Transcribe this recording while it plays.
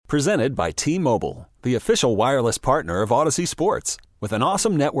Presented by T-Mobile, the official wireless partner of Odyssey Sports. With an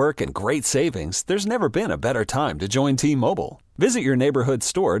awesome network and great savings, there's never been a better time to join T-Mobile. Visit your neighborhood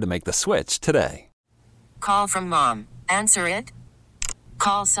store to make the switch today. Call from mom. Answer it.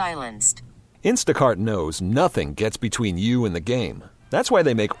 Call silenced. Instacart knows nothing gets between you and the game. That's why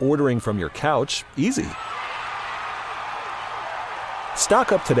they make ordering from your couch easy.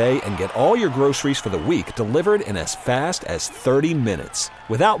 Stock up today and get all your groceries for the week delivered in as fast as 30 minutes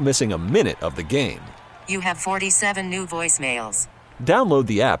without missing a minute of the game. You have 47 new voicemails. Download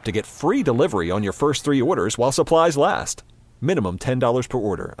the app to get free delivery on your first 3 orders while supplies last. Minimum $10 per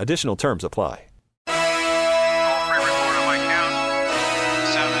order. Additional terms apply.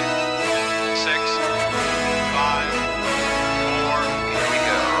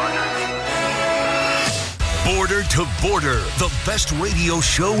 Border to Border, the best radio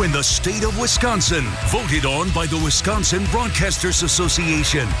show in the state of Wisconsin. Voted on by the Wisconsin Broadcasters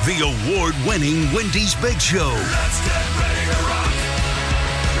Association. The award-winning Wendy's Big Show. Let's get ready to rock.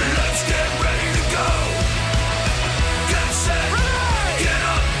 Let's get ready to go. Get set. Ready. Get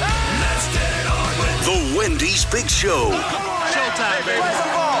up. Let's get it on with The Wendy's Big Show. Showtime, baby.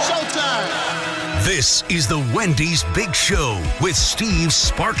 Showtime. This is the Wendy's Big Show with Steve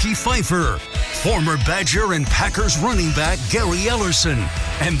Sparky Pfeiffer, former Badger and Packers running back Gary Ellerson,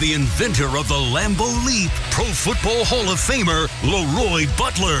 and the inventor of the Lambeau Leap, Pro Football Hall of Famer Leroy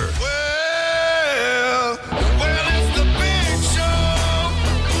Butler. Well, it's the big show.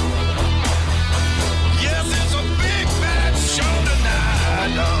 Yes, it's a big bad show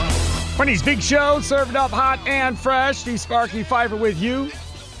tonight. Wendy's Big Show, served up hot and fresh. Steve Sparky Pfeiffer with you.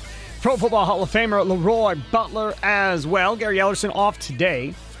 Pro Football Hall of Famer Leroy Butler as well. Gary Ellerson off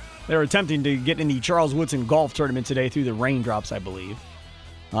today. They're attempting to get in the Charles Woodson golf tournament today through the raindrops, I believe.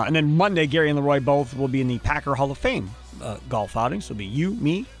 And then Monday, Gary and Leroy both will be in the Packer Hall of Fame golf outing. So it'll be you,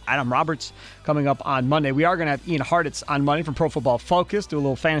 me, Adam Roberts coming up on Monday. We are going to have Ian Hartitz on Monday from Pro Football Focus, do a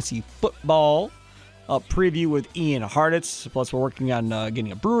little fantasy football preview with Ian Hartitz. Plus, we're working on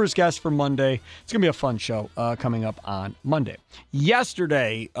getting a Brewers guest for Monday. It's going to be a fun show coming up on Monday.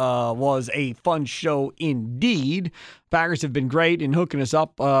 Yesterday was a fun show indeed. Packers have been great in hooking us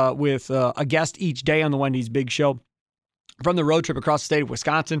up with a guest each day on the Wendy's Big Show. From the road trip across the state of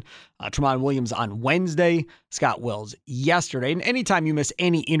Wisconsin, Tremont Williams on Wednesday, Scott Wells yesterday. And anytime you miss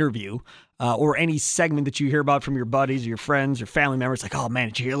any interview or any segment that you hear about from your buddies or your friends or family members, like, oh man,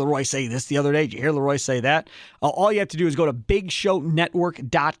 did you hear Leroy say this the other day? Did you hear Leroy say that? All you have to do is go to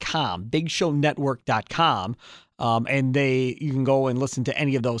BigShowNetwork.com, BigShowNetwork.com. And you can go and listen to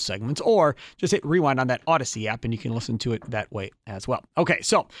any of those segments or just hit rewind on that Odyssey app and you can listen to it that way as well. Okay,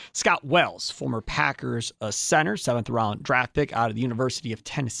 so Scott Wells, former Packers center, 7th round draft pick out of the University of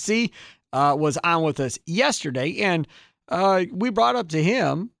Tennessee, was on with us yesterday. And we brought up to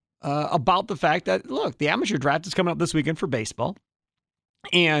him about the fact that, look, the amateur draft is coming up this weekend for baseball.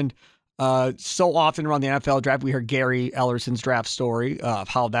 And so often around the NFL draft, we hear Gary Ellerson's draft story of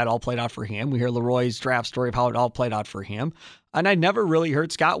how that all played out for him. We hear Leroy's draft story of how it all played out for him. And I never really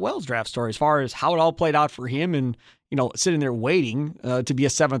heard Scott Wells' draft story as far as how it all played out for him and, you know, sitting there waiting to be a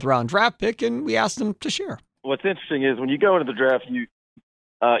 7th round draft pick. And we asked him to share. What's interesting is when you go into the draft, you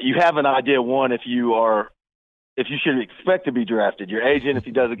have an idea, one, if you should expect to be drafted. Your agent, if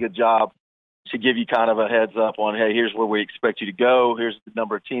he does a good job, should give you kind of a heads up on, hey, here's where we expect you to go. Here's the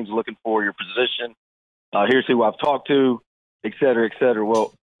number of teams looking for your position. Here's who I've talked to, et cetera, et cetera.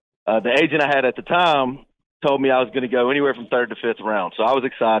 Well, the agent I had at the time told me I was going to go anywhere from 3rd to 5th round. So I was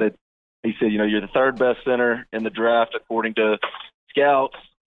excited. He said, you know, you're the 3rd best center in the draft according to scouts.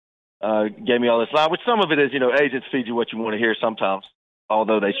 Gave me all this line, which some of it is, you know, agents feed you what you want to hear sometimes,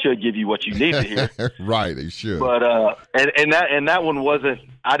 although they should give you what you need to hear. Right, they should. But and that one wasn't.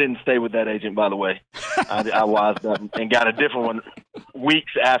 I didn't stay with that agent, by the way. I wised up and got a different one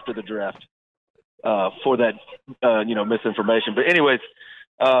weeks after the draft for that misinformation. But anyways,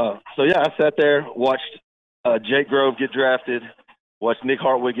 so yeah, I sat there, watched Jake Grove get drafted, watched Nick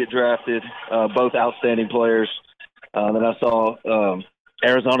Hartwood get drafted, both outstanding players. Then I saw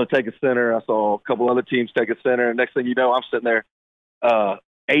Arizona take a center. I saw a couple other teams take a center. Next thing you know, I'm sitting there.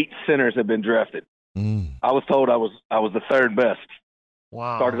 8 centers have been drafted. I was told I was the 3rd best.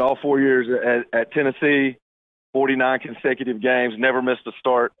 Wow. Started all 4 years at Tennessee, 49 consecutive games, never missed a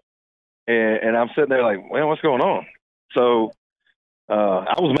start. And I'm sitting there like, well, what's going on? So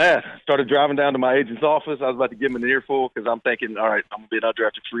I was mad. Started driving down to my agent's office. I was about to give him an earful because I'm thinking, all right, I'm going to be an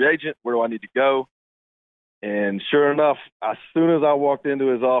undrafted free agent. Where do I need to go? And sure enough, as soon as I walked into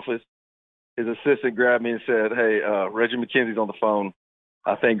his office, his assistant grabbed me and said, hey, Reggie McKenzie's on the phone.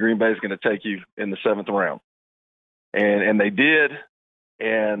 I think Green Bay is going to take you in the 7th round. And they did.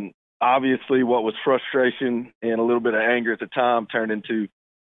 And obviously what was frustration and a little bit of anger at the time turned into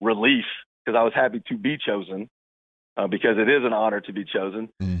relief because I was happy to be chosen because it is an honor to be chosen.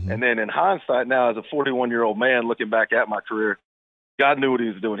 Mm-hmm. And then in hindsight now, as a 41-year-old man looking back at my career, God knew what he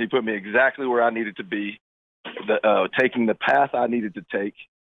was doing. He put me exactly where I needed to be, taking the path I needed to take,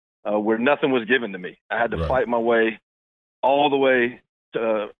 where nothing was given to me. I had to fight my way all the way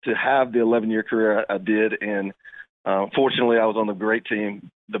to have the 11-year career I did. And fortunately, I was on the great team,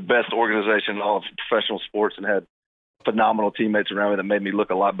 the best organization in all of professional sports, and had phenomenal teammates around me that made me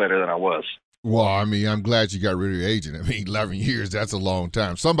look a lot better than I was. Well, I mean, I'm glad you got rid of your agent. I mean, 11 years, that's a long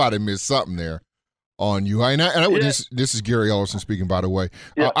time. Somebody missed something there on you. And I would, this is Gary Ellison speaking, by the way.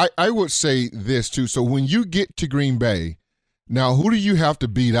 Yeah. I would say this, too. So when you get to Green Bay, now who do you have to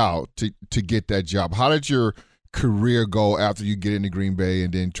beat out to get that job? How did your career go after you get into Green Bay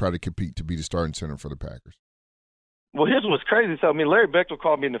and then try to compete to be the starting center for the Packers? Well, here's what's crazy. So, I mean, Larry Bechtel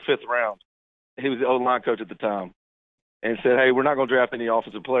called me in the 5th round. He was the O-line coach at the time. And said, hey, we're not going to draft any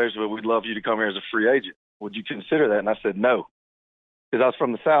offensive players, but we'd love you to come here as a free agent. Would you consider that? And I said no. Because I was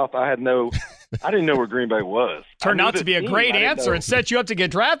from the South. I didn't know where Green Bay was. Turned out to be a great answer and set you up to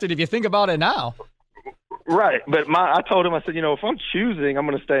get drafted if you think about it now. Right. But I told him, I said, if I'm choosing, I'm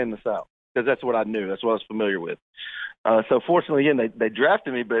going to stay in the South because that's what I knew. That's what I was familiar with. So fortunately, again, they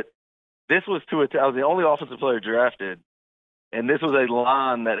drafted me, but this was I was the only offensive player drafted. And this was a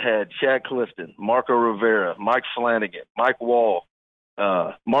line that had Chad Clifton, Marco Rivera, Mike Flanagan, Mike Wall,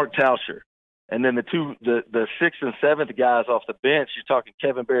 Mark Tauscher. And then the 6th and 7th guys off the bench, you're talking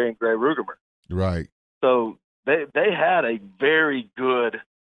Kevin Berry and Gray Rugermer. Right. So they had a very good,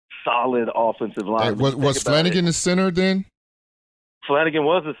 solid offensive line. Was Flanagan the center then? Flanagan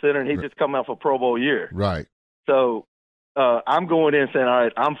was the center, and he just come out for Pro Bowl year. Right. So I'm going in saying, all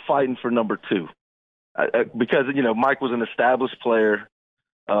right, I'm fighting for number 2. Because Mike was an established player,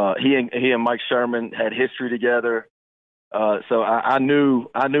 he and Mike Sherman had history together, so I knew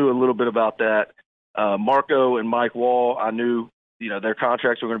a little bit about that. Marco and Mike Wall, I knew their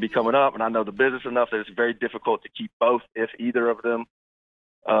contracts were going to be coming up, and I know the business enough that it's very difficult to keep both, if either of them.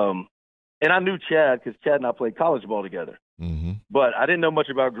 And I knew Chad because Chad and I played college ball together, but I didn't know much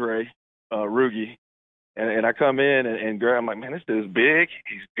about Gray Rugy, and I come in and Gray, I'm like, man, this dude's big,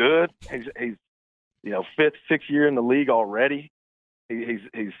 he's good, he's 5th, 6th year in the league already. He's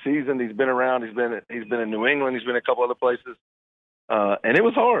seasoned. He's been around. He's been in New England. He's been a couple other places. And it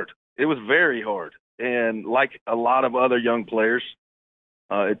was hard. It was very hard. And like a lot of other young players,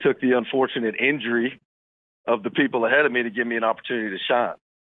 it took the unfortunate injury of the people ahead of me to give me an opportunity to shine.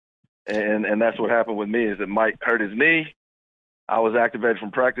 And that's what happened with me is that Mike hurt his knee. I was activated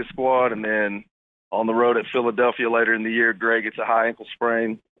from practice squad. And then on the road at Philadelphia later in the year, Gray gets a high ankle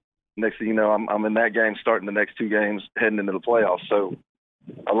sprain. Next thing you know, I'm in that game, starting the next 2 games, heading into the playoffs. So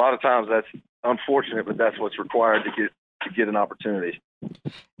a lot of times that's unfortunate, but that's what's required to get an opportunity.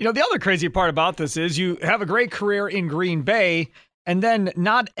 The other crazy part about this is you have a great career in Green Bay and then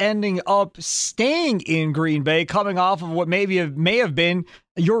not ending up staying in Green Bay, coming off of what may have been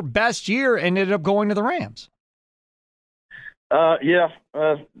your best year and ended up going to the Rams.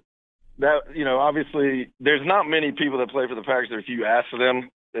 Obviously there's not many people that play for the Packers that if you ask them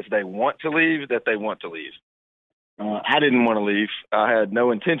if they want to leave, that they want to leave. I didn't want to leave. I had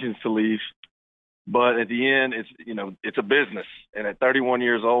no intentions to leave. But at the end, it's a business. And at 31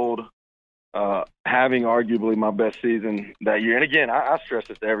 years old, having arguably my best season that year, and again, I stress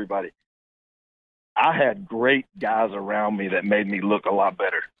this to everybody, I had great guys around me that made me look a lot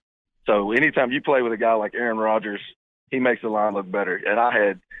better. So anytime you play with a guy like Aaron Rodgers, he makes the line look better. And I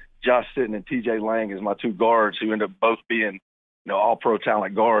had Josh Sitton and T.J. Lang as my 2 guards who ended up both being all-pro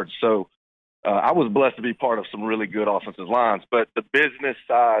talent guards. So I was blessed to be part of some really good offensive lines. But the business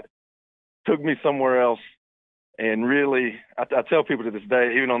side took me somewhere else. And really, I tell people to this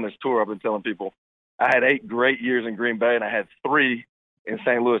day, even on this tour, I've been telling people, I had 8 great years in Green Bay, and I had 3 in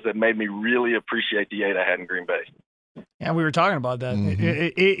St. Louis that made me really appreciate the 8 I had in Green Bay. And we were talking about that.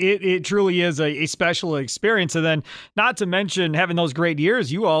 It truly is a special experience. And then not to mention having those great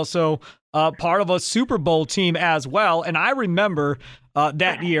years, you also part of a Super Bowl team as well. And I remember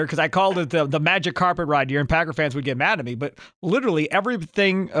that year because I called it the magic carpet ride year, and Packer fans would get mad at me. But literally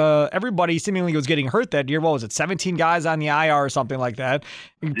everybody seemingly was getting hurt that year. What was it, 17 guys on the IR or something like that?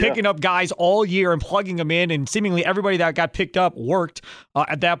 Picking up guys all year and plugging them in, and seemingly everybody that got picked up worked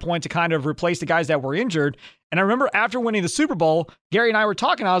at that point to kind of replace the guys that were injured. And I remember after winning the Super Bowl, Gary and I were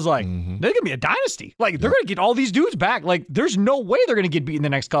talking. I was like, they're going to be a dynasty. Like, they're going to get all these dudes back. Like, there's no way they're going to get beaten the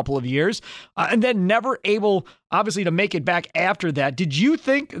next couple of years. And then never able obviously to make it back after that. Did you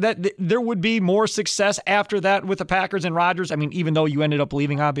think that there would be more success after that with the Packers and Rodgers? I mean, even though you ended up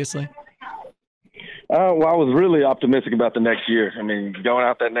leaving, obviously. Well, I was really optimistic about the next year. I mean, going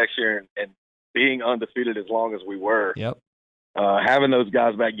out that next year and being undefeated as long as we were. Yep. Having those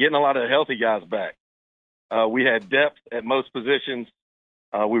guys back, getting a lot of healthy guys back. We had depth at most positions.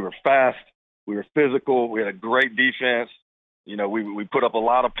 We were fast. We were physical. We had a great defense. You know, we put up a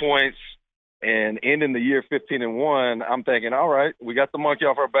lot of points. And ending the year 15-1, I'm thinking, all right, we got the monkey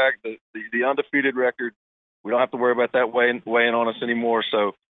off our back, the undefeated record. We don't have to worry about that weighing on us anymore.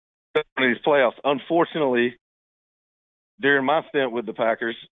 So, these playoffs, unfortunately, during my stint with the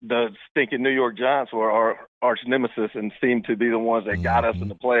Packers, the stinking New York Giants were our arch nemesis and seemed to be the ones that got us in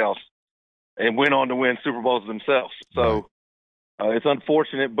the playoffs and went on to win Super Bowls themselves. So it's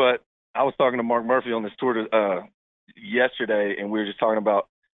unfortunate, but I was talking to Mark Murphy on this tour yesterday, and we were just talking about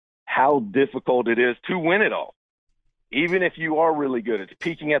how difficult it is to win it all. Even if you are really good, it's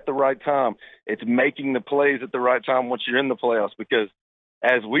peaking at the right time. It's making the plays at the right time once you're in the playoffs, because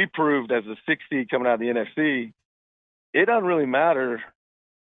as we proved as a 6th seed coming out of the NFC, it doesn't really matter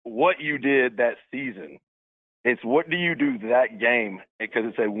what you did that season. It's what do you do that game, because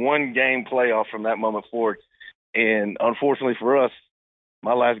it's a one-game playoff from that moment forward. And unfortunately for us,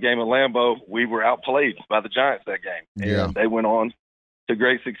 my last game at Lambeau, we were outplayed by the Giants that game. Yeah. And they went on to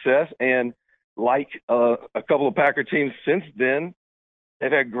great success. And like a couple of Packer teams since then,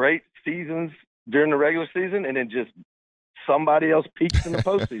 they've had great seasons during the regular season, and then just somebody else peaks in the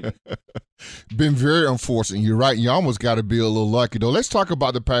postseason. Been very unfortunate. You're right. You almost got to be a little lucky, though. Let's talk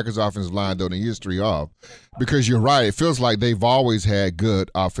about the Packers' offensive line, though, the history of, because you're right. It feels like they've always had good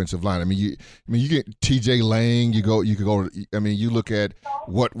offensive line. I mean, you get T.J. Lang. You could go. I mean, you look at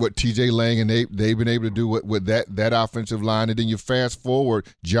what T.J. Lang and they've been able to do with that offensive line, and then you fast forward,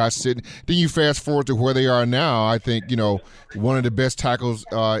 Josh Sitton. Then you fast forward to where they are now. I think one of the best tackles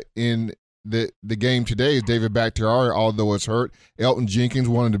in the game today is David Bakhtiari, although it's hurt. Elton Jenkins,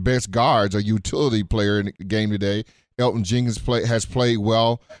 one of the best guards, a utility player in the game today. Elton Jenkins has played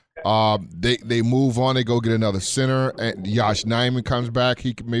well. They move on. They go get another center. And Josh Nyman comes back.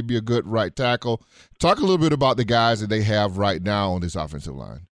 He may be a good right tackle. Talk a little bit about the guys that they have right now on this offensive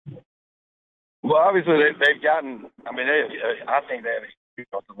line. Well, obviously they've gotten. I mean, I think they have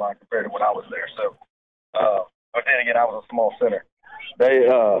a offensive line compared to when I was there. So, but then again, I was a small center. They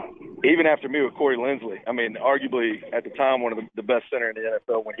even after me with Corey Linsley, I mean, arguably at the time one of the best center in the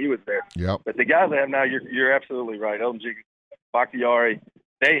NFL when he was there. Yep. But the guys they have now, you're absolutely right. Elton Jenkins, Bakhtiari,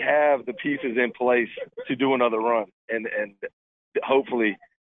 they have the pieces in place to do another run and hopefully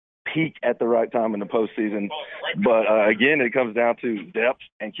peak at the right time in the postseason. But again, it comes down to depth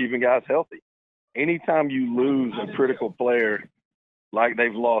and keeping guys healthy. Anytime you lose a critical player like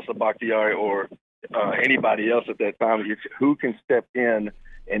they've lost a Bakhtiari or anybody else at that time, who can step in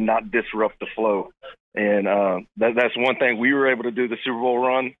and not disrupt the flow. And that's one thing we were able to do the Super Bowl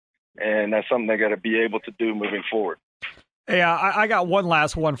run, and that's something they got to be able to do moving forward. Hey, I got one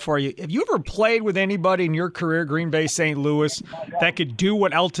last one for you. Have you ever played with anybody in your career, Green Bay, St. Louis, that could do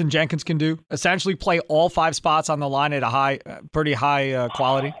what Elton Jenkins can do? Essentially play all 5 spots on the line at a pretty high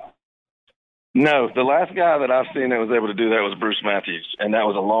quality? No, the last guy that I've seen that was able to do that was Bruce Matthews, and that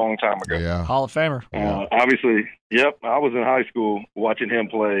was a long time ago. Yeah. Hall of Famer. Obviously, yep, I was in high school watching him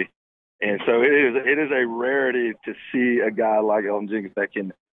play, and so it is a rarity to see a guy like Elton Jenkins that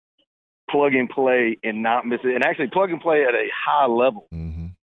can plug and play and not miss it, and actually plug and play at a high level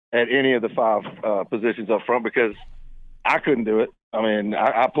at any of the 5 positions up front, because I couldn't do it. I mean,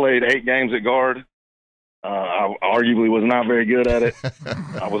 I played 8 games at guard. I arguably was not very good at it.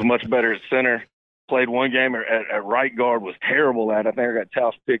 I was much better at center. Played one game at right guard, was terrible at it. I think I got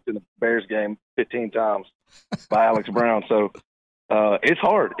toss picked in the Bears game 15 times by Alex Brown. So it's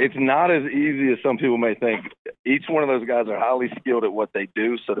hard. It's not as easy as some people may think. Each one of those guys are highly skilled at what they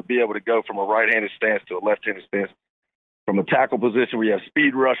do. So to be able to go from a right-handed stance to a left-handed stance, from a tackle position where you have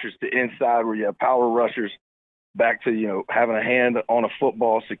speed rushers to inside where you have power rushers, back to, having a hand on a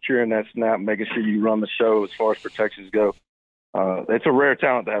football, securing that snap, making sure you run the show as far as protections go. It's a rare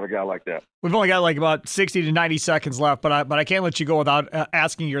talent to have a guy like that. We've only got like about 60 to 90 seconds left, but I can't let you go without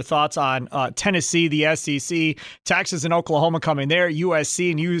asking your thoughts on Tennessee, the SEC, Texas and Oklahoma coming there,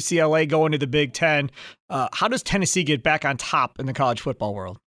 USC and UCLA going to the Big Ten. How does Tennessee get back on top in the college football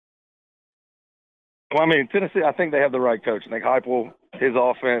world? Well, I mean, Tennessee, I think they have the right coach. I think Heupel, his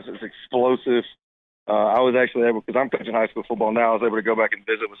offense is explosive. I was actually able, because I'm coaching high school football now, I was able to go back and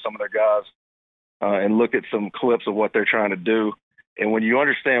visit with some of their guys and look at some clips of what they're trying to do. And when you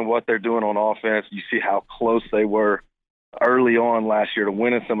understand what they're doing on offense, you see how close they were early on last year to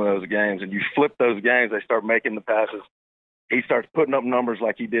winning some of those games, and you flip those games, they start making the passes. He starts putting up numbers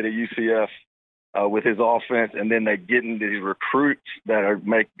like he did at UCF with his offense, and then they get into these recruits that are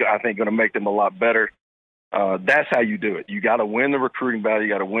I think going to make them a lot better. That's how you do it. You got to win the recruiting battle. You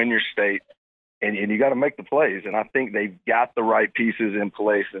got to win your state, and you got to make the plays. And I think they've got the right pieces in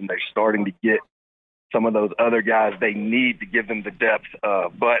place, and they're starting to get some of those other guys they need to give them the depth.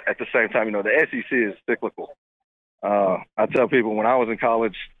 But at the same time, the SEC is cyclical. I tell people when I was in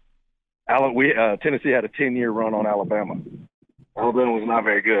college, Tennessee had a 10-year run on Alabama. Alabama was not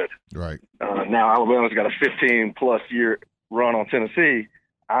very good. Right. Now Alabama's got a 15-plus year run on Tennessee.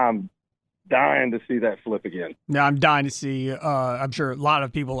 I'm dying to see that flip again. Yeah, I'm dying to see. I'm sure a lot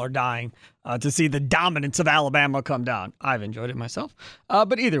of people are dying to see the dominance of Alabama come down. I've enjoyed it myself.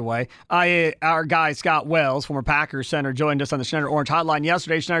 But either way, our guy Scott Wells, former Packers center, joined us on the Schneider Orange Hotline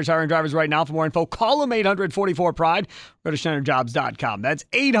yesterday. Schneider's hiring drivers right now. For more info, call them 844-PRIDE. Go to SchneiderJobs.com. That's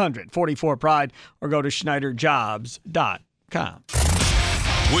 844-PRIDE, or go to SchneiderJobs.com.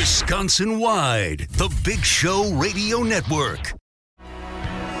 Wisconsin-wide, the Big Show Radio Network.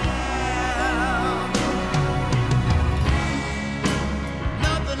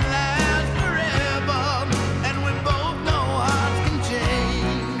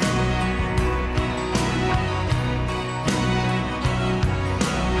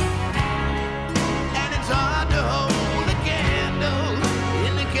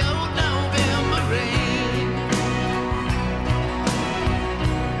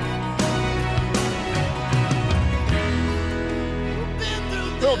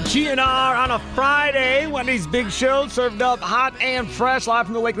 GNR on a Friday. Wendy's Big Show, served up hot and fresh, live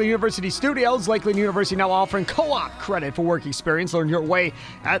from the Lakeland University studios. Lakeland University now offering co-op credit for work experience. Learn your way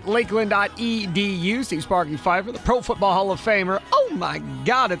at lakeland.edu. Steve Sparky Pfeiffer, the Pro Football Hall of Famer. Oh my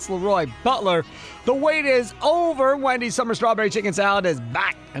God, it's Leroy Butler. The wait is over. Wendy's Summer Strawberry Chicken Salad is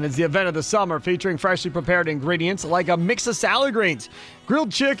back, and it's the event of the summer, featuring freshly prepared ingredients like a mix of salad greens,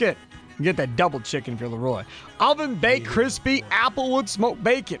 grilled chicken. Get that double chicken for Leroy. Oven-baked, crispy, applewood smoked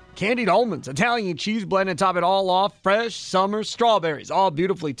bacon, candied almonds, Italian cheese blend, and top it all off, fresh summer strawberries, all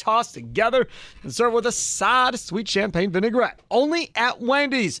beautifully tossed together and served with a side of sweet champagne vinaigrette. Only at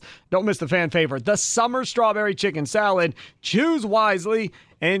Wendy's. Don't miss the fan favorite, the Summer Strawberry Chicken Salad. Choose wisely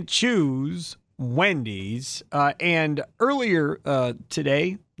and choose Wendy's. And earlier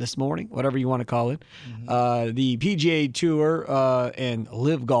today, this morning, whatever you want to call it, the PGA Tour and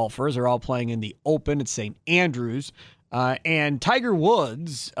LIV golfers are all playing in the Open at St. Andrews. And Tiger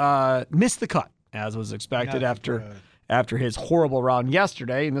Woods missed the cut, as was expected after his horrible round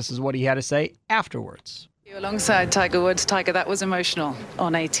yesterday. And this is what he had to say afterwards. Alongside Tiger Woods, Tiger, that was emotional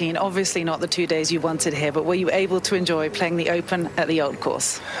on 18. Obviously not the 2 days you wanted here, but were you able to enjoy playing the Open at the old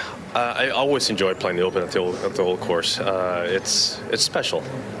course? I always enjoy playing the Open at the old course. It's special.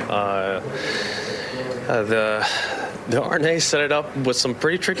 The RNA set it up with some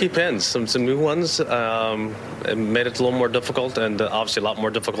pretty tricky pins, some new ones. It made it a little more difficult, and obviously a lot more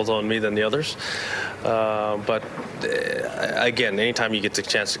difficult on me than the others. But again, anytime you get the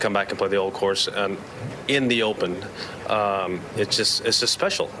chance to come back and play the old course and in the Open, it's just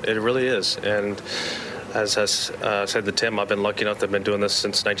special. It really is. And as has said to Tim, I've been lucky enough to have been doing this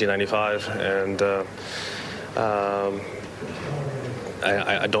since 1995, and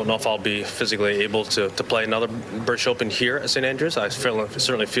I don't know if I'll be physically able to play another British Open here at St. Andrews. I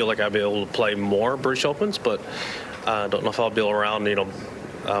certainly feel like I'll be able to play more British Opens, but I don't know if I'll be around,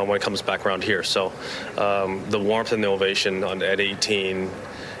 when it comes back around here. So the warmth and the ovation at 18,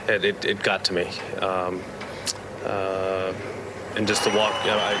 it got to me. And just to walk,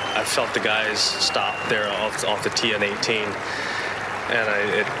 I felt the guys stop there off the tee on 18, and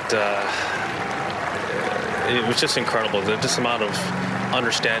it was just incredible. This amount of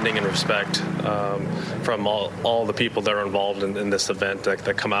understanding and respect from all the people that are involved in this event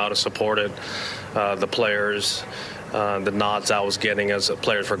that come out and support it, the players, the nods I was getting as the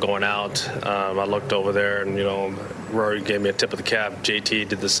players were going out. I looked over there, and Rory gave me a tip of the cap. JT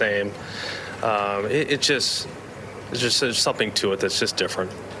did the same. There's something to it that's just different.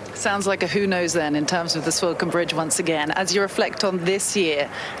 Sounds like a who knows then in terms of the Swilcan Bridge once again. As you reflect on this year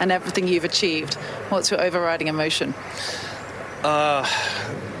and everything you've achieved, what's your overriding emotion? Well,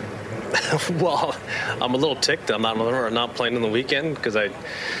 I'm a little ticked. I'm not playing on the weekend because I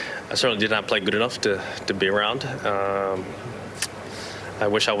certainly did not play good enough to be around. I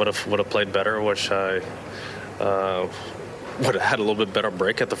wish I would have played better. I wish I would have had a little bit better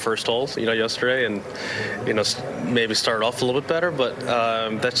break at the first hole, yesterday, and maybe started off a little bit better. But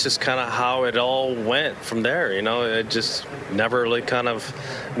that's just kind of how it all went from there. It just never really kind of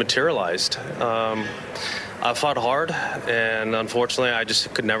materialized. I fought hard, and unfortunately, I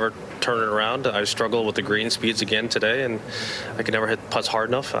just could never turn it around. I struggled with the green speeds again today, and I could never hit putts hard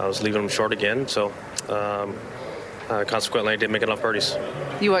enough. I was leaving them short again, so consequently, I didn't make enough birdies.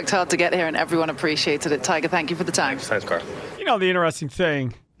 You worked hard to get here, and everyone appreciated it. Tiger, thank you for the time. Thanks, Carl. The interesting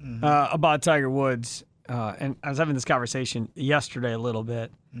thing about Tiger Woods, and I was having this conversation yesterday a little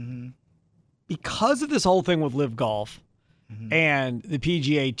bit, because of this whole thing with LIV Golf and the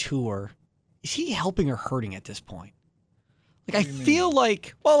PGA Tour, is he helping or hurting at this point? I feel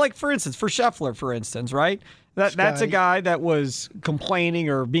like, for instance, for Scheffler, right? That's a guy that was complaining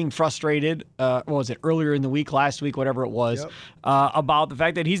or being frustrated, earlier in the week, last week, whatever it was, about the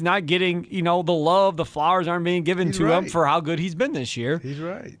fact that he's not getting, the love, the flowers aren't being given to him for how good he's been this year. He's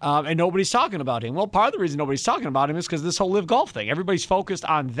right. And nobody's talking about him. Well, part of the reason nobody's talking about him is because this whole LIV Golf thing. Everybody's focused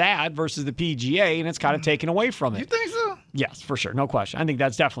on that versus the PGA, and it's kind of taken away from it. You think so? Yes, for sure. No question. I think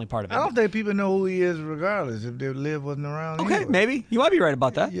that's definitely part of it. I don't think people know who he is regardless if their LIV wasn't around. Okay, anyway. maybe. You might be right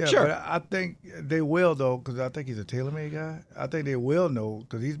about that. Yeah, sure. But I think they will, though, because I think he's a TaylorMade guy. I think they will know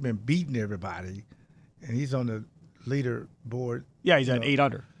because he's been beating everybody, and he's on the leaderboard. Yeah, he's at 8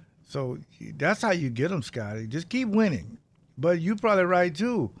 under. So that's how you get him, Scotty. Just keep winning. But you're probably right,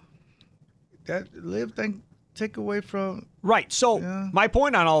 too. That LIV thing take away from... Right. So my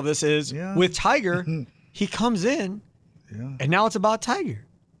point on all of this is with Tiger, he comes in, and now it's about Tiger.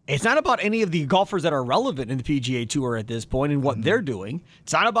 It's not about any of the golfers that are relevant in the PGA Tour at this point and what they're doing.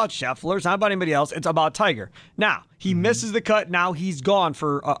 It's not about Scheffler. It's not about anybody else. It's about Tiger. Now, he misses the cut. Now he's gone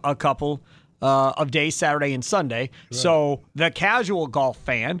for a couple of days, Saturday and Sunday. Right. So the casual golf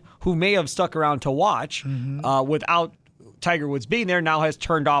fan who may have stuck around to watch without Tiger Woods being there now has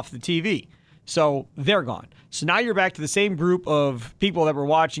turned off the TV. So they're gone. So now you're back to the same group of people that were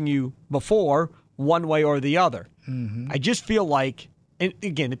watching you before, one way or the other. I just feel like, and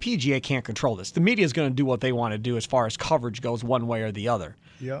again, the PGA can't control this. The media is going to do what they want to do as far as coverage goes, one way or the other.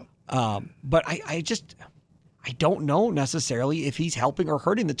 Yeah. But I don't know necessarily if he's helping or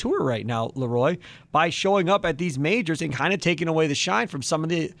hurting the tour right now, Leroy, by showing up at these majors and kind of taking away the shine from some of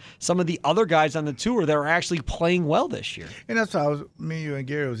the other guys on the tour that are actually playing well this year. And that's how me, you, and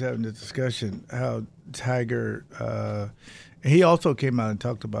Gary was having this discussion. How Tiger, he also came out and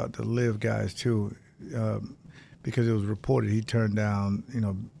talked about the LIV guys too. Because it was reported he turned down,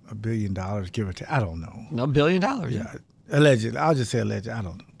 $1 billion, give or take. I don't know. $1 billion. Yeah, alleged. I'll just say alleged. I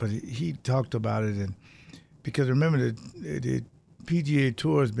don't know. But he talked about it, and because remember the PGA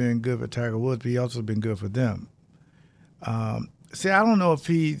Tour has been good for Tiger Woods, but he also been good for them. See, I don't know if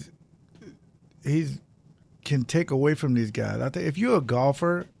he can take away from these guys. I think if you're a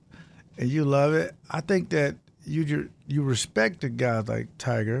golfer and you love it, I think that you respect the guys like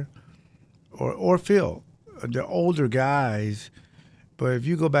Tiger or Phil. The older guys, but if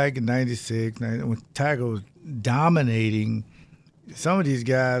you go back in '96, when Tiger was dominating, some of these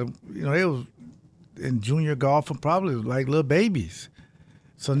guys, they was in junior golf and probably like little babies.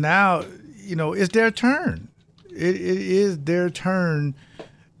 So now, it's their turn. It is their turn,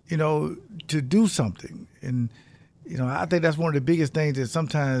 to do something. And, I think that's one of the biggest things that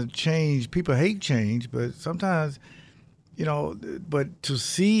sometimes change. People hate change, but sometimes, but to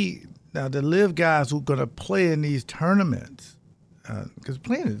see. Now, the LIV guys who are going to play in these tournaments, because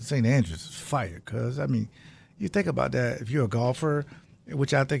playing at St. Andrews is fire. Because, you think about that. If you're a golfer,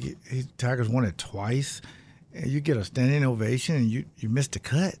 which I think Tiger's won it twice, and you get a standing ovation and you miss the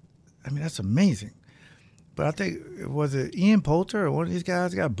cut. That's amazing. But I think, was it Ian Poulter or one of these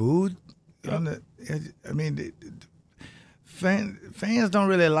guys got booed? Yep. Fans don't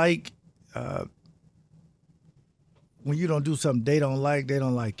really like... when you don't do something they don't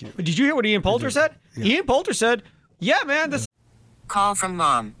like you. But did you hear what Ian Poulter said? Yeah. Ian Poulter said, yeah, man, this... Call from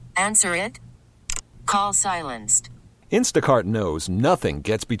mom. Answer it. Call silenced. Instacart knows nothing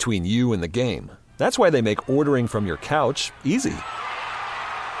gets between you and the game. That's why they make ordering from your couch easy.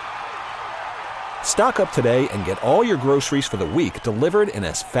 Stock up today and get all your groceries for the week delivered in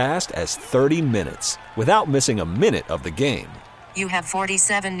as fast as 30 minutes without missing a minute of the game. You have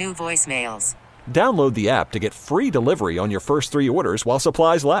 47 new voicemails. Download the app to get free delivery on your first 3 orders while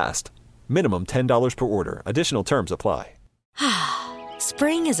supplies last. Minimum $10 per order. Additional terms apply.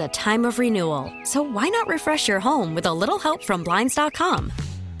 Spring is a time of renewal, so why not refresh your home with a little help from Blinds.com?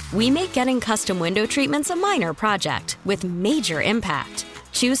 We make getting custom window treatments a minor project with major impact.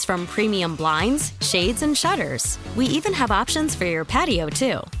 Choose from premium blinds, shades, and shutters. We even have options for your patio,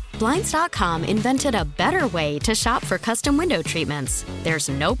 too. Blinds.com invented a better way to shop for custom window treatments. There's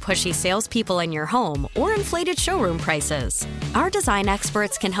no pushy salespeople in your home or inflated showroom prices. Our design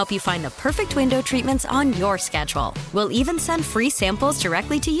experts can help you find the perfect window treatments on your schedule. We'll even send free samples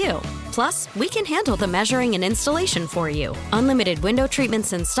directly to you. Plus, we can handle the measuring and installation for you. Unlimited window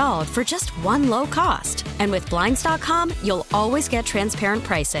treatments installed for just one low cost. And with Blinds.com, you'll always get transparent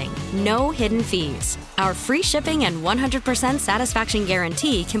pricing. No hidden fees. Our free shipping and 100% satisfaction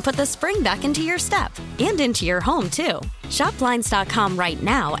guarantee can put the spring back into your step and into your home, too. Shop Blinds.com right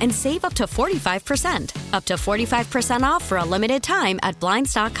now and save up to 45%. Up to 45% off for a limited time at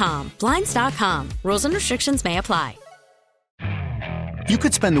Blinds.com. Blinds.com. Rules and restrictions may apply. You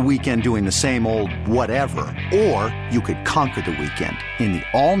could spend the weekend doing the same old whatever, or you could conquer the weekend in the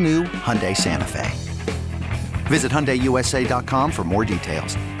all-new Hyundai Santa Fe. Visit HyundaiUSA.com for more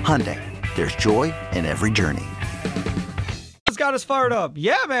details. Hyundai, there's joy in every journey. It's got us fired up.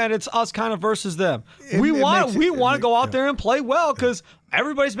 Yeah, man, it's us kind of versus them. We want to go out there and play well because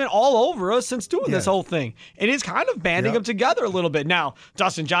everybody's been all over us since doing this whole thing. And it's kind of banding them together a little bit. Now,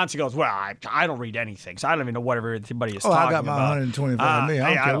 Dustin Johnson goes, well, I don't read anything, so I don't even know what everybody is talking about. I got my 125 million.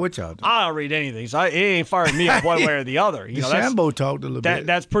 I don't care what y'all do. I don't read anything, so it ain't firing me up one way or the other. You know, Shambo talked a little bit.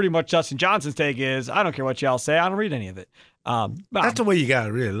 That's pretty much Dustin Johnson's take is, I don't care what y'all say, I don't read any of it. That's the way you got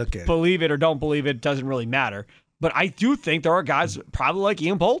to really look at it. Believe it or don't believe it, doesn't really matter. But I do think there are guys, probably like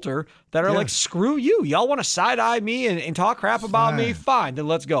Ian Poulter, that are like, screw you. Y'all want to side-eye me and talk crap about me? Fine, then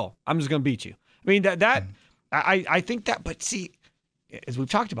let's go. I'm just going to beat you. I mean, I think that, but see, as we've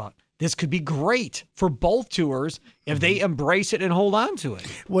talked about, this could be great for both tours if they embrace it and hold on to it.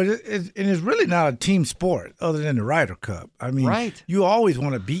 Well, it's really not a team sport other than the Ryder Cup. I mean, you always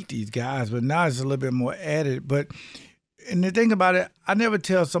want to beat these guys, but now it's a little bit more added. And the thing about it, I never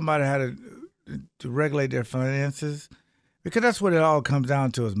tell somebody how to regulate their finances, because that's what it all comes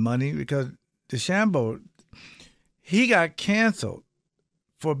down to is money. Because DeChambeau, he got canceled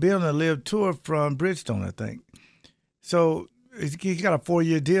for being on the LIV Tour from Bridgestone, I think. So he got a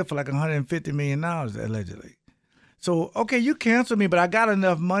 4-year deal for like $150 million, allegedly. So, okay, you canceled me, but I got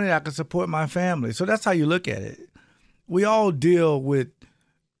enough money that I can support my family. So that's how you look at it. We all deal with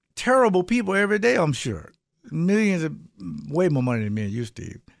terrible people every day, I'm sure. Millions of, way more money than me and you,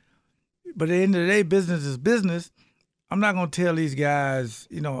 Steve. But at the end of the day, business is business. I'm not going to tell these guys,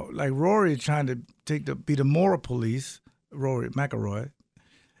 you know, like Rory trying to be the moral police, Rory McIlroy,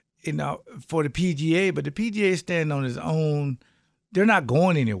 you know, for the PGA. But the PGA standing on its own. They're not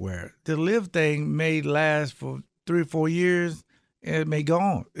going anywhere. The LIV thing may last for 3 or 4 years, and it may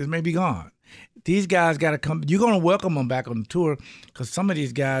be gone. These guys got to come. You're going to welcome them back on the tour because some of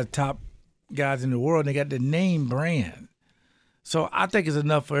these guys, top guys in the world, they got the name brand. So I think it's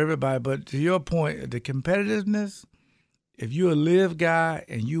enough for everybody. But to your point, the competitiveness, if you're a LIV guy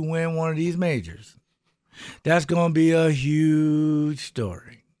and you win one of these majors, that's going to be a huge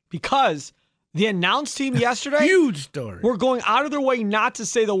story. Because the announced team yesterday, huge story. Were going out of their way not to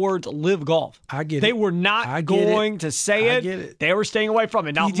say the words LIV Golf. I get it. They were not going to say it. I get it. They were staying away from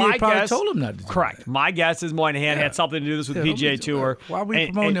it. Now, PGA my probably guess, told them not to do correct. that. My guess is Moynihan had something to do this with the PGA Tour. Why are we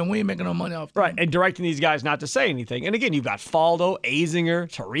promoting them? We ain't making no money off them. Right, and directing these guys not to say anything. And again, you've got Faldo, Azinger,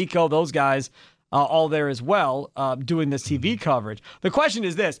 Tarico, those guys all there as well doing this TV coverage. The question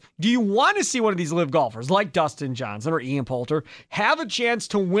is this: do you want to see one of these LIV golfers like Dustin Johnson or Ian Poulter have a chance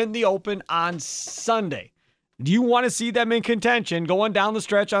to win the Open on Sunday? Do you want to see them in contention going down the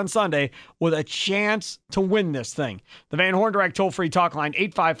stretch on Sunday with a chance to win this thing? The Van Horn Direct toll-free talk line,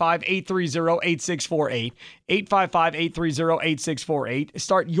 855-830-8648, 855-830-8648.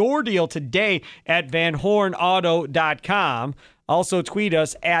 Start your deal today at vanhornauto.com. Also tweet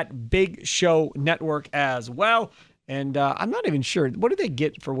us at Big Show Network as well. And I'm not even sure. What do they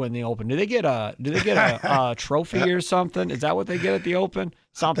get for winning the Open? Do they get a trophy or something? Is that what they get at the Open?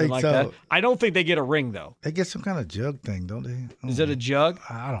 Something like that. I don't think they get a ring though. They get some kind of jug thing, don't they? Is it a jug?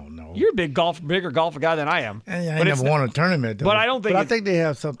 I don't know. You're a bigger golfer guy than I am. I never won a tournament though. But I don't think. But I think they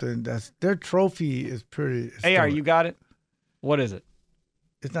have something that's their trophy is pretty. Historic. AR, you got it. What is it?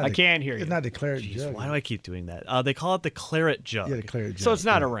 It's not. I can't hear you. It's not the Claret Jug. Why do I keep doing that? They call it the Claret Jug. Yeah, the Claret Jug. So it's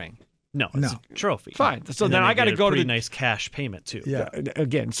not a ring. No, it's a trophy. Fine. So and then I got to go to the nice cash payment too. Yeah.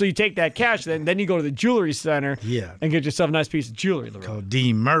 Again, so you take that cash, then you go to the jewelry center. Yeah. And get yourself a nice piece of jewelry. Called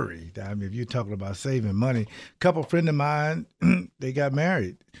Dean Murray. I mean, if you're talking about saving money, a couple friend of mine, they got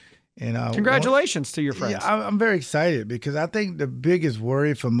married. And congratulations to your friends. Yeah, I'm very excited because I think the biggest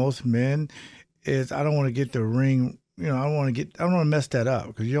worry for most men is I don't want to get the ring. You know, I don't want to mess that up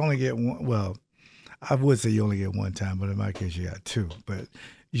because you only get one. Well, I would say you only get one time, but in my case, you got two. But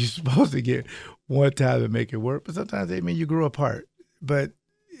you're supposed to get one time to make it work. But sometimes they mean you grew apart. But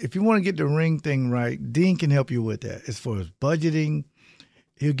if you want to get the ring thing right, Dean can help you with that. As far as budgeting,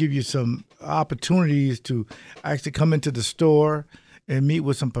 he'll give you some opportunities to actually come into the store and meet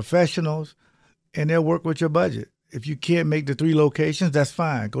with some professionals, and they'll work with your budget. If you can't make the 3 locations, that's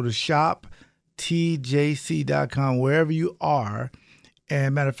fine. Go to shoptjc.com, wherever you are.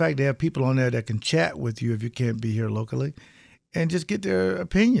 And matter of fact, they have people on there that can chat with you if you can't be here locally and just get their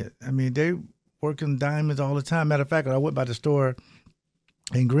opinion. I mean, they work in diamonds all the time. Matter of fact, when I went by the store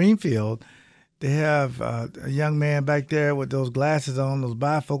in Greenfield, they have a young man back there with those glasses on, those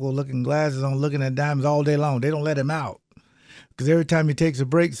bifocal-looking glasses on, looking at diamonds all day long. They don't let him out. Because every time he takes a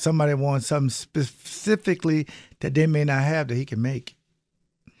break, somebody wants something specifically that they may not have that he can make.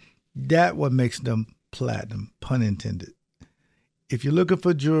 That's what makes them platinum, pun intended. If you're looking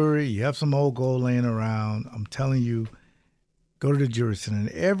for jewelry, you have some old gold laying around, I'm telling you, go to the Jewelry Center. And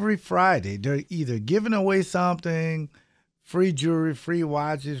every Friday, they're either giving away something, free jewelry, free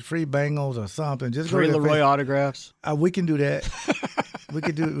watches, free bangles or something. Just free go to Leroy autographs. We can do that. We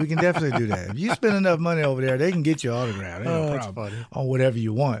can definitely do that. If you spend enough money over there, they can get you an autograph. Ain't no problem. Funny. On whatever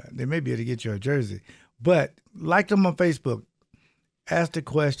you want. They may be able to get you a jersey. But like them on Facebook. Ask the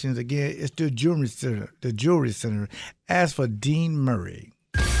questions. Again, it's the Jewelry Center. The Jewelry Center. Ask for Dean Murray.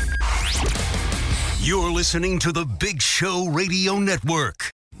 You're listening to the Big Show Radio Network.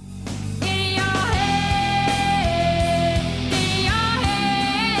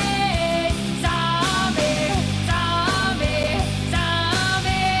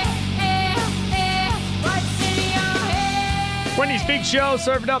 Wendy's Big Show,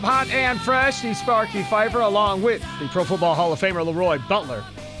 serving up hot and fresh. Steve Sparky Pfeiffer, along with the Pro Football Hall of Famer Leroy Butler.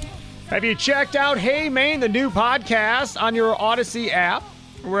 Have you checked out Hey Maine, the new podcast, on your Odyssey app,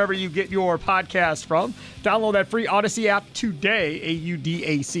 or wherever you get your podcast from? Download that free Odyssey app today,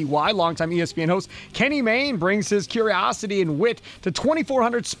 Audacy. Longtime ESPN host Kenny Mayne brings his curiosity and wit to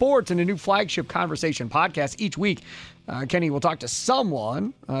 2,400 sports in a new flagship conversation podcast each week. Kenny will talk to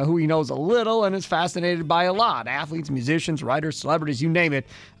someone who he knows a little and is fascinated by a lot. Athletes, musicians, writers, celebrities, you name it.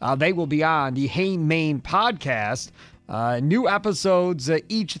 They will be on the Hey Maine podcast. New episodes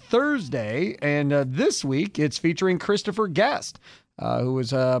each Thursday. And this week, it's featuring Christopher Guest, who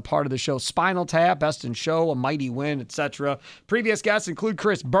was part of the show Spinal Tap, Best in Show, A Mighty Win, etc. Previous guests include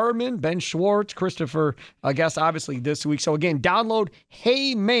Chris Berman, Ben Schwartz, Christopher Guest, obviously, this week. So again, download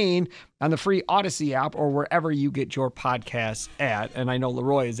Hey Maine on the free Odyssey app or wherever you get your podcasts at. And I know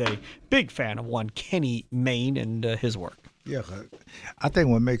Leroy is a big fan of one Kenny Mayne and his work. Yeah, I think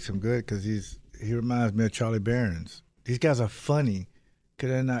what makes him good because he reminds me of Charlie Barons. These guys are funny because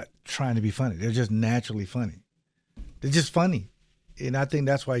they're not trying to be funny. They're just naturally funny. They're just funny. And I think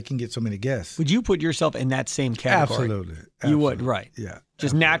that's why you can get so many guests. Would you put yourself in that same category? Absolutely. You would, right. Yeah.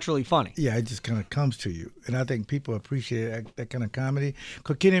 Just naturally funny. Yeah, it just kind of comes to you. And I think people appreciate that kind of comedy.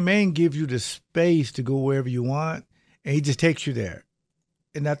 Because Kenny Mayne gives you the space to go wherever you want, and he just takes you there.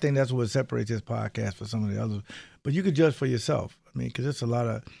 And I think that's what separates his podcast from some of the others. But you could judge for yourself. I mean, because there's a lot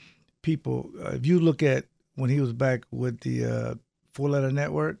of people. If you look at when he was back with the 4-Letter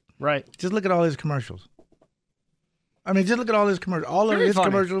Network, right? Just look at all his commercials. I mean, just look at all his commercials. All of his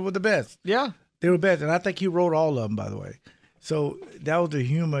commercials were the best. Yeah. They were best. And I think he wrote all of them, by the way. So that was the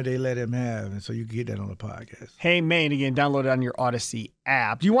humor they let him have. And so you can get that on the podcast. Hey, Maine, again, download it on your Odyssey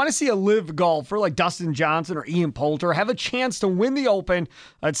app. Do you want to see a LIV golfer like Dustin Johnson or Ian Poulter have a chance to win the Open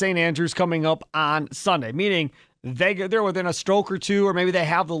at St. Andrews coming up on Sunday? Meaning they're within a stroke or two, or maybe they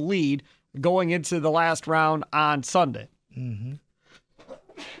have the lead going into the last round on Sunday. Mm-hmm.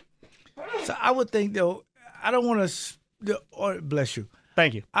 So I would think, though, I don't want to, bless you.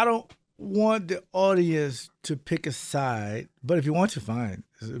 Thank you. I don't want the audience to pick a side, but if you want to, fine.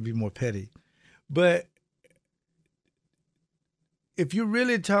 It would be more petty. But if you're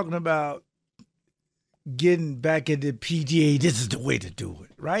really talking about getting back into PGA, this is the way to do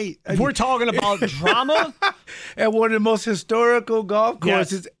it, right? If we're talking about drama. At one of the most historical golf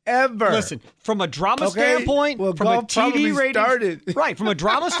courses ever. Listen, from a drama standpoint, well, from a TV rating, right? From a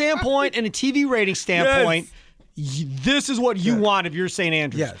drama standpoint and a TV rating standpoint, this is what you want if you're St.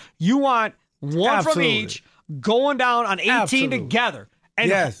 Andrews. Yes. You want one from each going down on 18 together.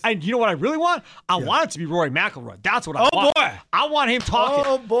 And, and you know what I really want? I want it to be Rory McIlroy. That's what I want. Boy. I want him talking.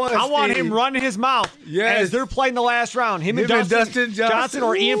 Oh, boy, I want him running his mouth as they're playing the last round. Him and Dustin Johnson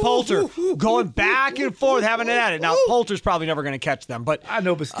or Ian Poulter going back and forth, having it at it. Now, Poulter's probably never going to catch them. But I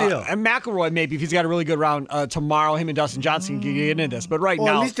know, but still. And McIlroy, maybe, if he's got a really good round tomorrow, him and Dustin Johnson can get into this. But right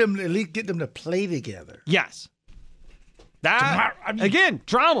now. At least get them to play together. Yes. Again,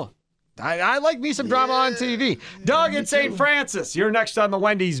 drama. I like me some drama on TV. Doug in St. Francis, you're next on the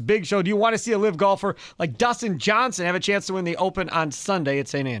Wendy's Big Show. Do you want to see a LIV golfer like Dustin Johnson have a chance to win the Open on Sunday at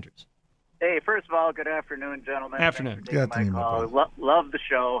St. Andrews? Hey, first of all, good afternoon, gentlemen. Afternoon. Thanks for taking my call. Love the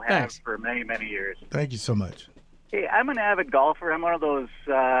show. Have Thanks. for many, many years. Thank you so much. Hey, I'm an avid golfer. I'm one of those,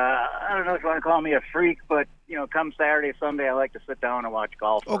 I don't know if you want to call me a freak, but, come Saturday, Sunday, I like to sit down and watch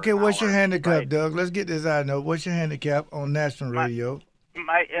golf. Okay, what's your handicap, Doug? Let's get this out of. What's your handicap on national radio?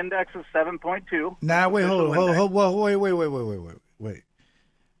 My index is 7.2. Nah, wait, hold, wait.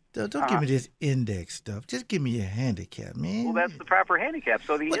 Don't give me this index stuff. Just give me your handicap, man. Well, that's the proper handicap.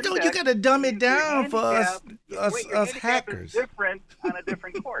 So the index, you got to dumb it down for us handicap hackers. Is different on a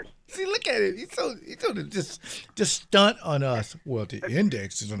different course. See, look at it. He's so just stunt on us. Well, the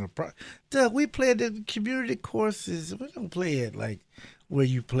index is on the Doug, we play the community courses. We don't play it like where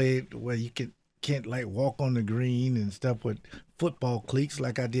you play it where you can't like walk on the green and stuff with football cleats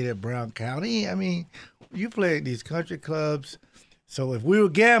like I did at Brown County. I mean, you play at these country clubs. So if we were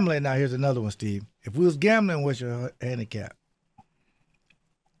gambling, now here's another one, Steve. If we was gambling, what's your handicap?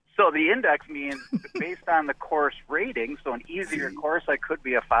 So the index means based on the course rating. So an easier course, I could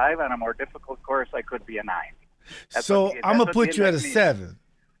be a 5. On a more difficult course, I could be a 9. So I'm going to put you at a 7.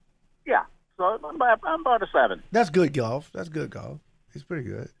 Yeah. So I'm about a 7. That's good golf. It's pretty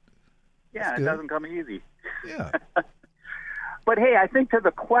good. Yeah, it doesn't come easy. Yeah. But, hey, I think to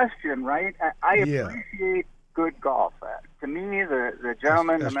the question, right, I appreciate good golf. To me, the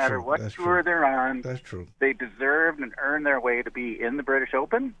gentlemen, no matter what tour they're on, they deserve and earn their way to be in the British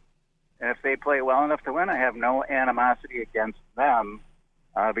Open. And if they play well enough to win, I have no animosity against them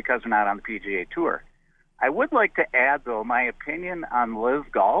because they're not on the PGA Tour. I would like to add, though, my opinion on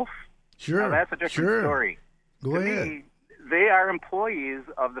LIV Golf. Sure. Now, that's a different story. Go ahead. Me, they are employees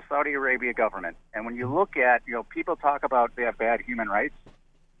of the Saudi Arabia government. And when you look at, people talk about they have bad human rights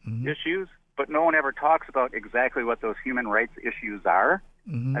issues, but no one ever talks about exactly what those human rights issues are.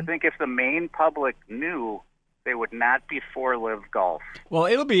 I think if the main public knew, they would not be for LIV Golf. Well,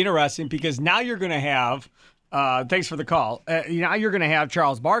 it'll be interesting because now you're going to have, thanks for the call, now you're going to have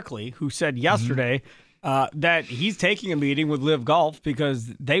Charles Barkley, who said yesterday that he's taking a meeting with LIV Golf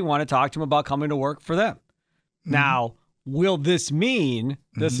because they want to talk to him about coming to work for them. Now, will this mean,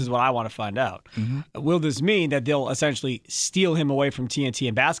 this is what I want to find out, will this mean that they'll essentially steal him away from TNT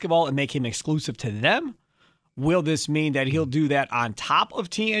in basketball and make him exclusive to them? Will this mean that he'll do that on top of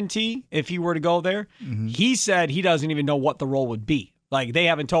TNT if he were to go there? He said he doesn't even know what the role would be. Like, they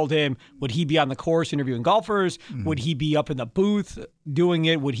haven't told him, would he be on the course interviewing golfers? Would he be up in the booth doing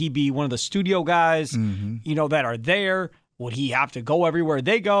it? Would he be one of the studio guys, that are there? Would he have to go everywhere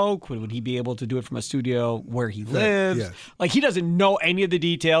they go? Would he be able to do it from a studio where he lives? Yes. Like, he doesn't know any of the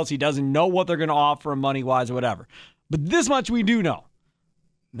details. He doesn't know what they're going to offer him money-wise or whatever. But this much we do know.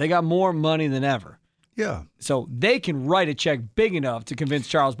 They got more money than ever. Yeah. So they can write a check big enough to convince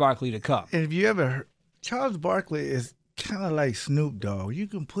Charles Barkley to come. And if you ever heard, Charles Barkley is kind of like Snoop Dogg. You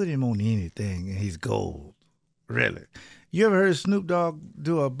can put him on anything and he's gold. Really. You ever heard Snoop Dogg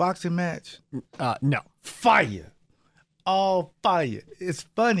do a boxing match? No. Fire. All fire. It's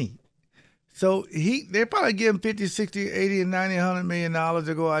funny. So they probably give him 50, 60, 80, and 90, $100 million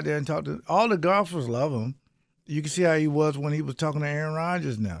to go out there and talk to. All the golfers love him. You can see how he was when he was talking to Aaron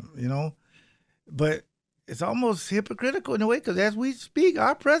Rodgers now, But it's almost hypocritical in a way because as we speak,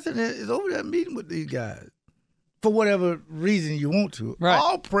 our president is over there meeting with these guys for whatever reason you want to. Right.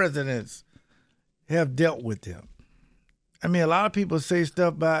 All presidents have dealt with them. I mean, a lot of people say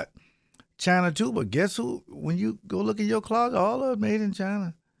stuff about China too, but guess who? When you go look in your closet, all of it made in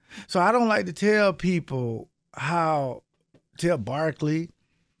China. So I don't like to tell people tell Barkley,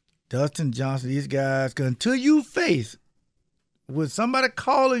 Dustin Johnson, these guys, because until you face with somebody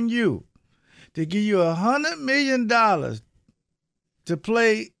calling you to give you $100 million to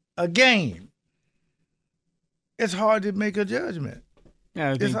play a game, it's hard to make a judgment.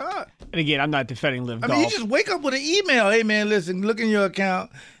 Yeah, it's hard. And again, I'm not defending LIV Golf. I mean, you just wake up with an email. Hey, man, listen, look in your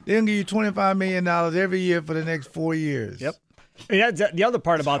account. They're going to give you $25 million every year for the next 4 years. Yep. And the other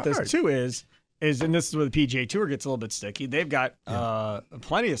part about this, too, is, and this is where the PGA Tour gets a little bit sticky, they've got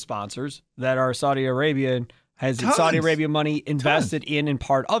plenty of sponsors that are Saudi Arabian, has Saudi Arabia money invested in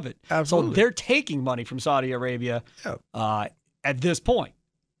part of it. Absolutely. So they're taking money from Saudi Arabia at this point.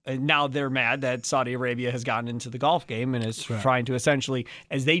 And now they're mad that Saudi Arabia has gotten into the golf game and is trying to essentially,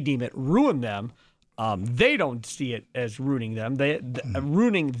 as they deem it, ruin them. They don't see it as ruining them.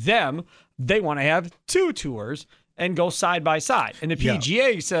 Ruining them, they want to have 2 tours and go side by side. And the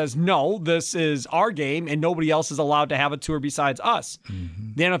PGA says, no, this is our game and nobody else is allowed to have a tour besides us.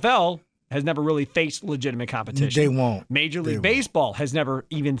 The NFL has never really faced legitimate competition. They won't. Major League Baseball has never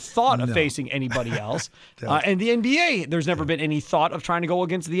even thought of facing anybody else. And the NBA, there's never been any thought of trying to go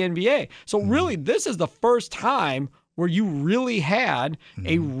against the NBA. So really, this is the first time where you really had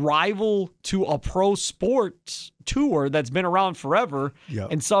a rival to a pro sports tour that's been around forever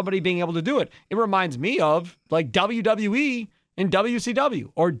and somebody being able to do it. It reminds me of like WWE and WCW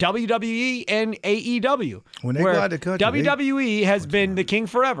or WWE and AEW. When they go out the country, WWE has been the king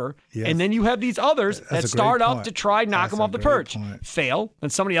forever, and then you have these others that start up to try knock them off the perch, fail, and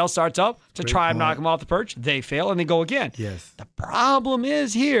somebody else starts up to try and knock them off the perch, they fail, and they go again. Yes. The problem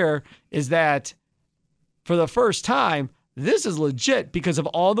is that for the first time, this is legit because of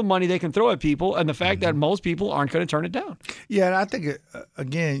all the money they can throw at people and the fact that most people aren't going to turn it down. Yeah, and I think,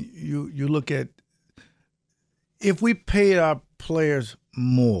 again, you look at, if we paid our players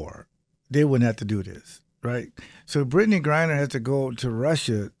more, they wouldn't have to do this, right? So Brittany Griner has to go to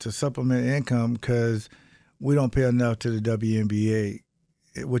Russia to supplement income because we don't pay enough to the WNBA,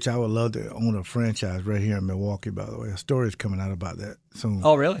 which I would love to own a franchise right here in Milwaukee, by the way. A story is coming out about that soon.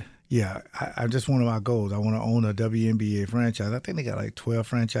 Oh, really? Yeah, I just one of my goals. I want to own a WNBA franchise. I think they got like 12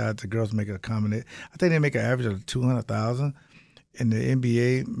 franchises. The girls make it a common. I think they make an average of $200,000. And the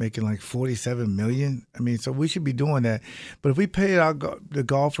NBA making like $47 million. I mean, so we should be doing that. But if we paid the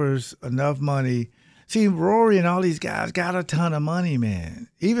golfers enough money, see, Rory and all these guys got a ton of money, man.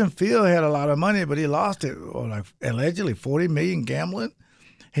 Even Phil had a lot of money, but he lost it, or like allegedly $40 million gambling.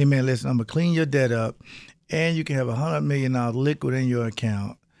 Hey, man, listen, I'm gonna clean your debt up, and you can have $100 million liquid in your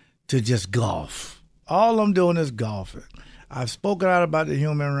account to just golf. All I'm doing is golfing. I've spoken out about the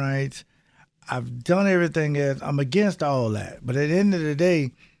human rights. I've done everything else. I'm against all that. But at the end of the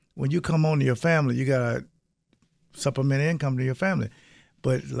day, when you come home to your family, you got to supplement income to your family.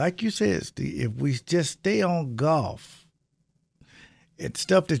 But like you said, Steve, if we just stay on golf, it's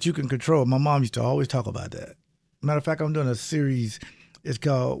stuff that you can control. My mom used to always talk about that. Matter of fact, I'm doing a series. It's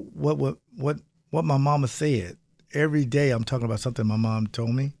called What My Mama Said. Every day I'm talking about something my mom told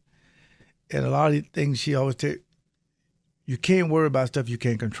me. And a lot of the things she always said, you can't worry about stuff you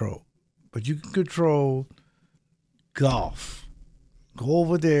can't control. But you can control golf. Go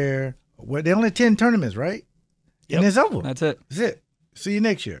over there. Well, they only 10 tournaments, right? Yep. And it's over. That's it. That's it. See you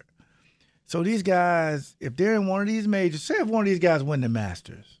next year. So these guys, if they're in one of these majors, say if one of these guys win the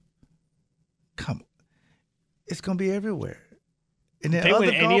Masters, come on. It's going to be everywhere. And then they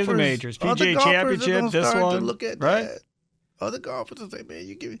win any of the majors. PGA Championship, this one. Look at right? That. Other golfers will say, man,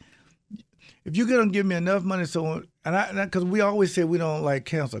 you give me. If you're going to give me enough money, so because we always say we don't like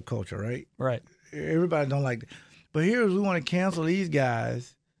cancel culture, right? Right. Everybody don't like that. But here we want to cancel these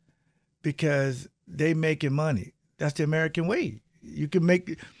guys because they making money. That's the American way. You can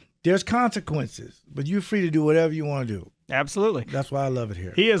make, there's consequences, but you're free to do whatever you want to do. Absolutely. That's why I love it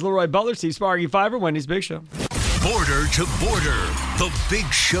here. He is Leroy Butler, Steve Sparky Fifer, Wendy's Big Show. Border to Border, the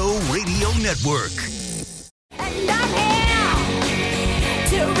Big Show Radio Network. And I'm here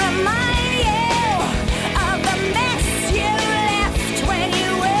to remind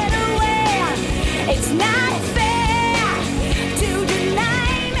it's not fair to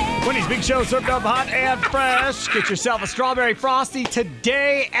deny me. Wendy's Big Show, served up hot and fresh. Get yourself a strawberry frosty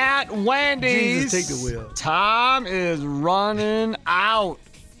today at Wendy's. Jesus, take the wheel. Time is running out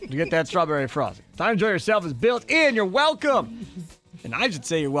to get that strawberry frosty. Time to enjoy yourself is built in. You're welcome. And I should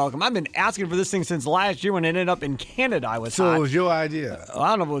say you're welcome. I've been asking for this thing since last year when it ended up in Canada. I was So hot. it was your idea?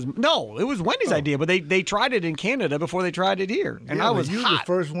 I don't know if it was. No, it was Wendy's idea, but they tried it in Canada before they tried it here. And Yeah, I was you hot. were the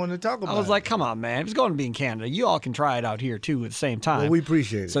first one to talk about it. I was like, come on, man. If it's going to be in Canada, you all can try it out here, too, at the same time. Well, we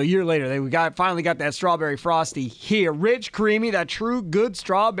appreciate it. So a year later, they finally got that strawberry frosty here. Rich, creamy, that true good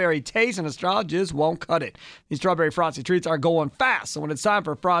strawberry taste, and a straw just won't cut it. These strawberry frosty treats are going fast. So when it's time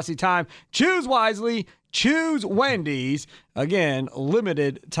for frosty time, choose wisely. Choose Wendy's. Again,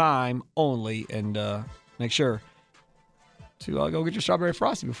 limited time only. And make sure to go get your strawberry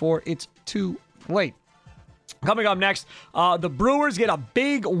frosty before it's too late. Coming up next, the Brewers get a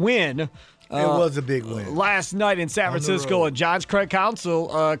big win. It was a big win. Last night in San Francisco, and John's Craig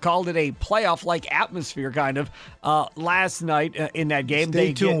Council called it a playoff-like atmosphere, kind of, last night in that game.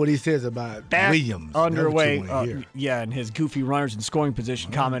 Stay tuned what he says about Williams. Underway, and his goofy runners in scoring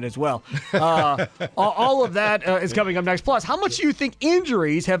position comment as well. All of that is coming up next. Plus, how much do you think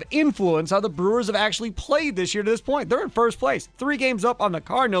injuries have influenced how the Brewers have actually played this year to this point? They're in first place, 3 games up on the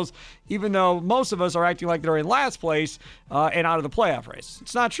Cardinals, even though most of us are acting like they're in last place and out of the playoff race.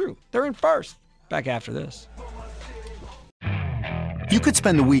 It's not true. They're in first. Back after this. You could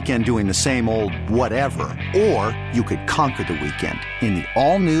spend the weekend doing the same old whatever, or you could conquer the weekend in the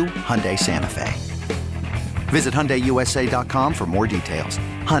all-new Hyundai Santa Fe. Visit HyundaiUSA.com for more details.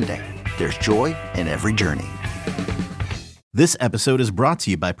 Hyundai, there's joy in every journey. This episode is brought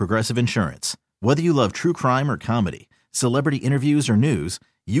to you by Progressive Insurance. Whether you love true crime or comedy, celebrity interviews or news,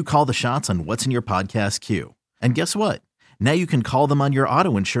 you call the shots on what's in your podcast queue. And guess what? Now you can call them on your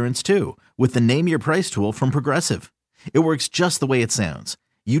auto insurance too with the Name Your Price tool from Progressive. It works just the way it sounds.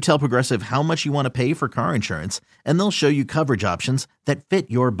 You tell Progressive how much you want to pay for car insurance, and they'll show you coverage options that fit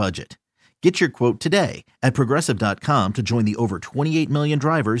your budget. Get your quote today at Progressive.com to join the over 28 million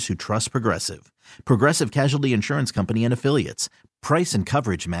drivers who trust Progressive. Progressive Casualty Insurance Company and Affiliates. Price and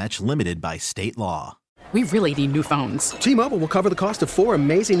coverage match limited by state law. We really need new phones. T-Mobile will cover the cost of 4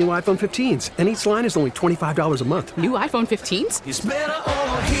 amazing new iPhone 15s, and each line is only $25 a month. New iPhone 15s? It's better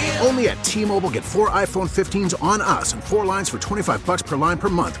over here. Only at T-Mobile, get 4 iPhone 15s on us and 4 lines for $25 per line per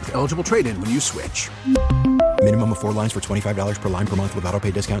month with eligible trade-in when you switch. Minimum of 4 lines for $25 per line per month with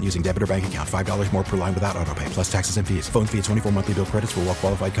autopay discount using debit or bank account. $5 more per line without autopay, plus taxes and fees. Phone fee at 24 monthly bill credits for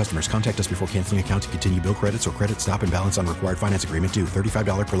well-qualified customers. Contact us before canceling account to continue bill credits or credit stop and balance on required finance agreement due.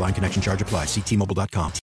 $35 per line connection charge applies. See T-Mobile.com.